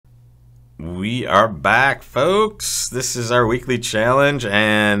We are back, folks. This is our weekly challenge,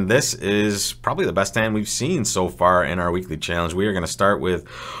 and this is probably the best hand we've seen so far in our weekly challenge. We are going to start with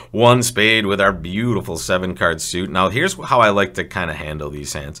one spade with our beautiful 7-card suit. Now, here's how I like to kind of handle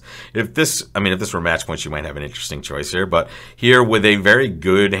these hands. If this were match points, you might have an interesting choice here, but here with a very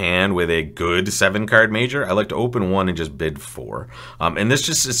good hand with a good 7-card major, I like to open one and just bid 4. And this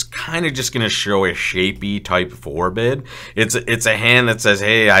just is kind of just going to show a shapy type 4 bid. It's a hand that says,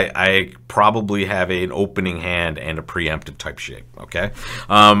 hey, I probably have an opening hand and a preemptive type shape, okay?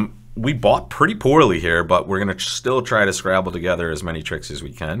 We bought pretty poorly here, but we're going to still try to scrabble together as many tricks as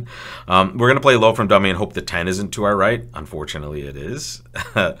we can. We're going to play low from dummy and hope the 10 isn't to our right. Unfortunately, it is.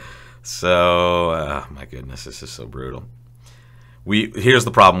 So, my goodness, this is so brutal. Here's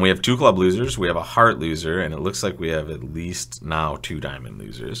the problem. We have 2 club losers, we have a heart loser, and it looks like we have at least now 2 diamond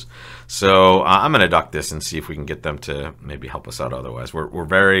losers. So I'm going to duck this and see if we can get them to maybe help us out otherwise. We're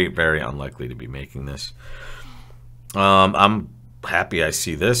very, very unlikely to be making this. I'm happy I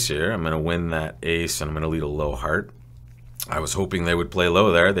see this here. I'm going to win that ace, and I'm going to lead a low heart. I was hoping they would play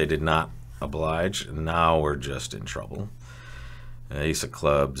low there. They did not oblige. Now we're just in trouble. Ace of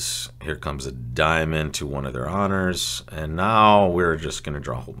clubs, here comes a diamond to one of their honors, and now we're just going to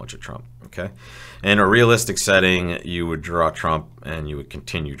draw a whole bunch of trump, okay? In a realistic setting, you would draw trump and you would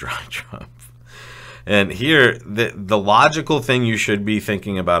continue drawing trump. And here, the logical thing you should be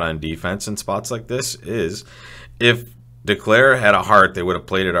thinking about on defense in spots like this is if Declare had a heart, they would have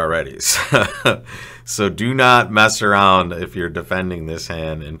played it already. So do not mess around if you're defending this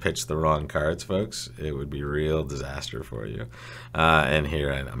hand and pitch the wrong cards, folks. It would be a real disaster for you. And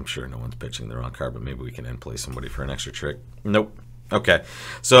here, I'm sure no one's pitching the wrong card, but maybe we can end play somebody for an extra trick. Nope. Okay,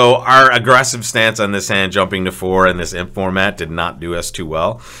 so our aggressive stance on this hand, jumping to 4 in this imp format, did not do us too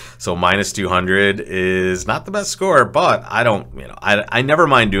well. So minus 200 is not the best score, but I never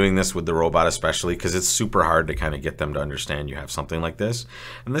mind doing this with the robot, especially because it's super hard to kind of get them to understand you have something like this.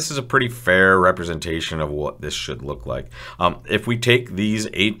 And this is a pretty fair representation of what this should look like. If we take these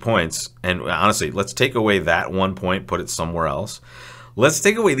 8 points, and honestly, let's take away that 1 point, put it somewhere else. Let's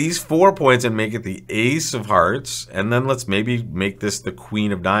take away these 4 points and make it the ace of hearts, and then let's maybe make this the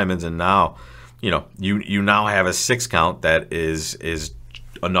queen of diamonds, and now, you now have a 6 count that is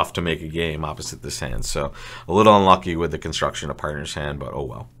enough to make a game opposite this hand. So a little unlucky with the construction of partner's hand, but oh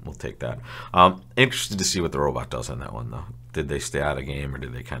well, we'll take that. Interested to see what the robot does on that one, though. Did they stay out of game, or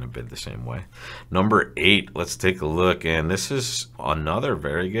did they kind of bid the same way? Number 8, let's take a look, and this is another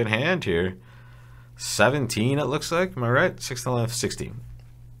very good hand here. 17, it looks like. Am I right? 6 and 11, 16.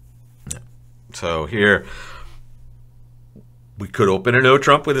 Yeah. So here, we could open a no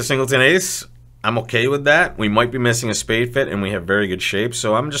trump with a singleton ace. I'm okay with that. We might be missing a spade fit, and we have very good shape.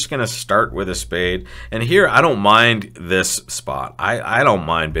 So I'm just going to start with a spade. And here, I don't mind this spot. I don't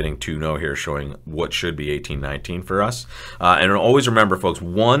mind bidding 2-no here, showing what should be 18-19 for us. And always remember, folks,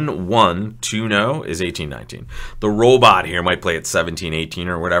 1-1, 2-no is 18-19. The robot here might play at 17-18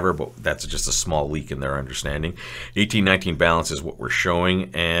 or whatever, but that's just a small leak in their understanding. 18-19 balance is what we're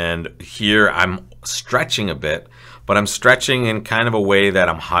showing. And here, I'm stretching a bit. But I'm stretching in kind of a way that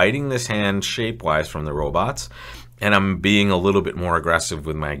I'm hiding this hand shape-wise from the robots, and I'm being a little bit more aggressive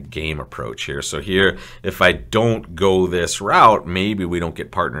with my game approach here. So here, if I don't go this route, maybe we don't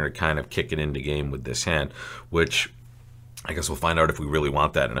get partner to kind of kick it into game with this hand, which I guess we'll find out if we really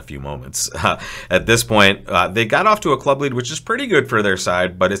want that in a few moments. At this point, they got off to a club lead, which is pretty good for their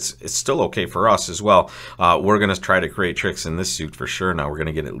side, but it's still okay for us as well. We're going to try to create tricks in this suit for sure. Now we're going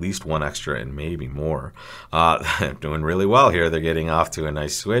to get at least 1 extra and maybe more. Doing really well here. They're getting off to a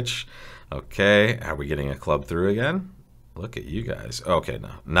nice switch. Okay, are we getting a club through again? Look at you guys. Okay,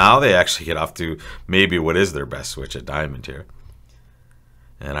 now they actually get off to maybe what is their best switch, a diamond here.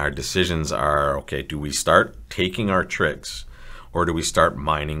 And our decisions are, okay, do we start taking our tricks or do we start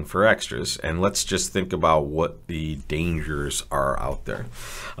mining for extras? And let's just think about what the dangers are out there.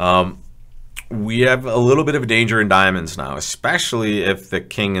 We have a little bit of a danger in diamonds now, especially if the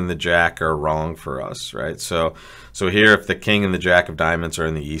king and the jack are wrong for us, right? So here, if the king and the jack of diamonds are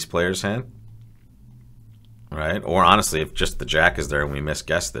in the east player's hand, right? Or honestly, if just the jack is there and we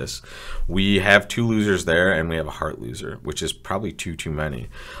misguess this, we have 2 losers there and we have a heart loser, which is probably too many.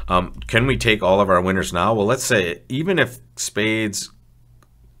 Can we take all of our winners now? Well, let's say even if spades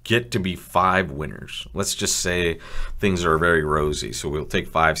get to be 5 winners, let's just say things are very rosy, so we'll take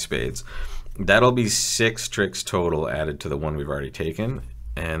 5 spades. That'll be 6 tricks total added to the one we've already taken,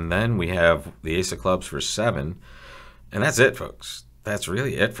 and then we have the ace of clubs for 7, and that's it, folks. That's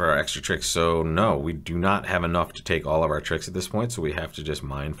really it for our extra tricks. So no, we do not have enough to take all of our tricks at this point, so we have to just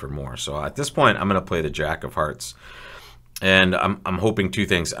mine for more. So at this point, I'm going to play the jack of hearts. And I'm hoping two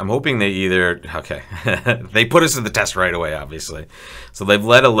things. I'm hoping they either, okay, they put us to the test right away, obviously. So they've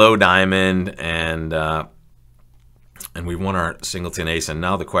led a low diamond, and we won our singleton ace. And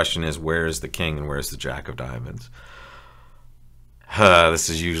now the question is, where is the king and where's the jack of diamonds? This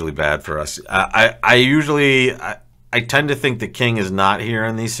is usually bad for us. I tend to think the king is not here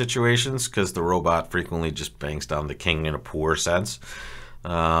in these situations because the robot frequently just bangs down the king in a poor sense.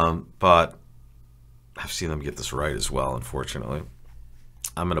 But I've seen them get this right as well, unfortunately.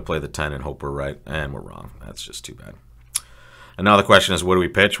 I'm going to play the 10 and hope we're right, and we're wrong. That's just too bad. And now the question is, what do we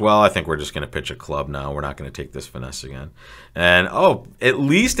pitch? Well, I think we're just going to pitch a club now. We're not going to take this finesse again. And, oh, at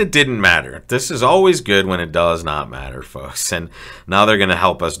least it didn't matter. This is always good when it does not matter, folks. And now they're going to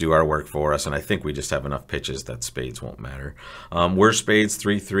help us do our work for us. And I think we just have enough pitches that spades won't matter. Were spades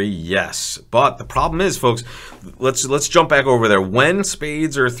 3-3? Yes. But the problem is, folks, let's jump back over there. When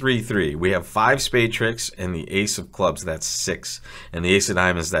spades are 3-3, we have 5 spade tricks and the ace of clubs, that's 6. And the ace of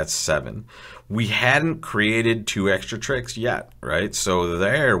diamonds, that's 7. We hadn't created 2 extra tricks yet, right? So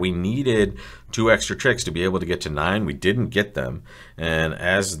there, we needed 2 extra tricks to be able to get to 9. We didn't get them. And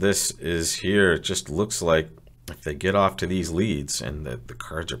as this is here, it just looks like if they get off to these leads and the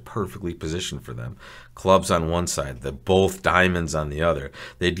cards are perfectly positioned for them, clubs on one side, both diamonds on the other.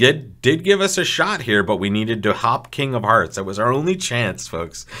 They did give us a shot here, but we needed to hop king of hearts. That was our only chance,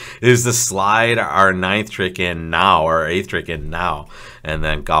 folks, is to slide our 9th trick in now, or 8th trick in now, and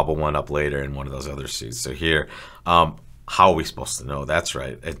then gobble one up later in one of those other suits. So here, how are we supposed to know? That's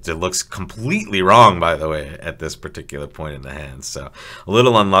right. It looks completely wrong, by the way, at this particular point in the hand. So a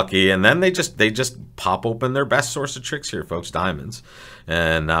little unlucky. And then they just pop open their best source of tricks here, folks, diamonds.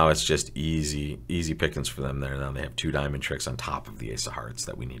 And now it's just easy pickings for them there. Now they have 2 diamond tricks on top of the ace of hearts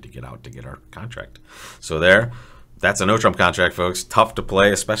that we need to get out to get our contract. So there. That's a no-trump contract, folks. Tough to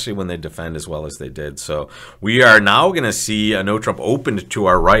play, especially when they defend as well as they did. So we are now going to see a no-trump opened to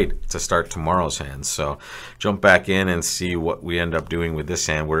our right to start tomorrow's hand. So jump back in and see what we end up doing with this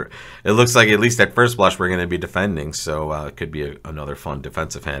hand. It looks like, at least at first blush, we're going to be defending. So it could be another fun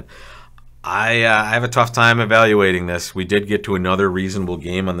defensive hand. I have a tough time evaluating this. We did get to another reasonable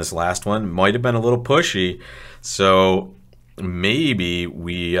game on this last one. Might have been a little pushy. So maybe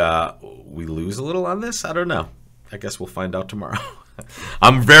we lose a little on this. I don't know. I guess we'll find out tomorrow.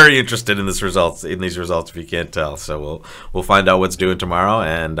 I'm very interested in these results, if you can't tell. So we'll find out what's doing tomorrow,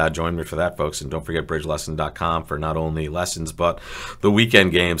 and join me for that, folks. And don't forget bridgelesson.com for not only lessons but the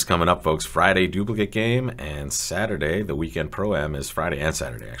weekend games coming up, folks. Friday duplicate game, and Saturday the weekend pro-am is Friday and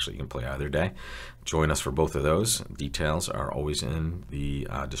Saturday. Actually, you can play either day. Join us for both of those. Details are always in the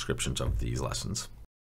descriptions of these lessons.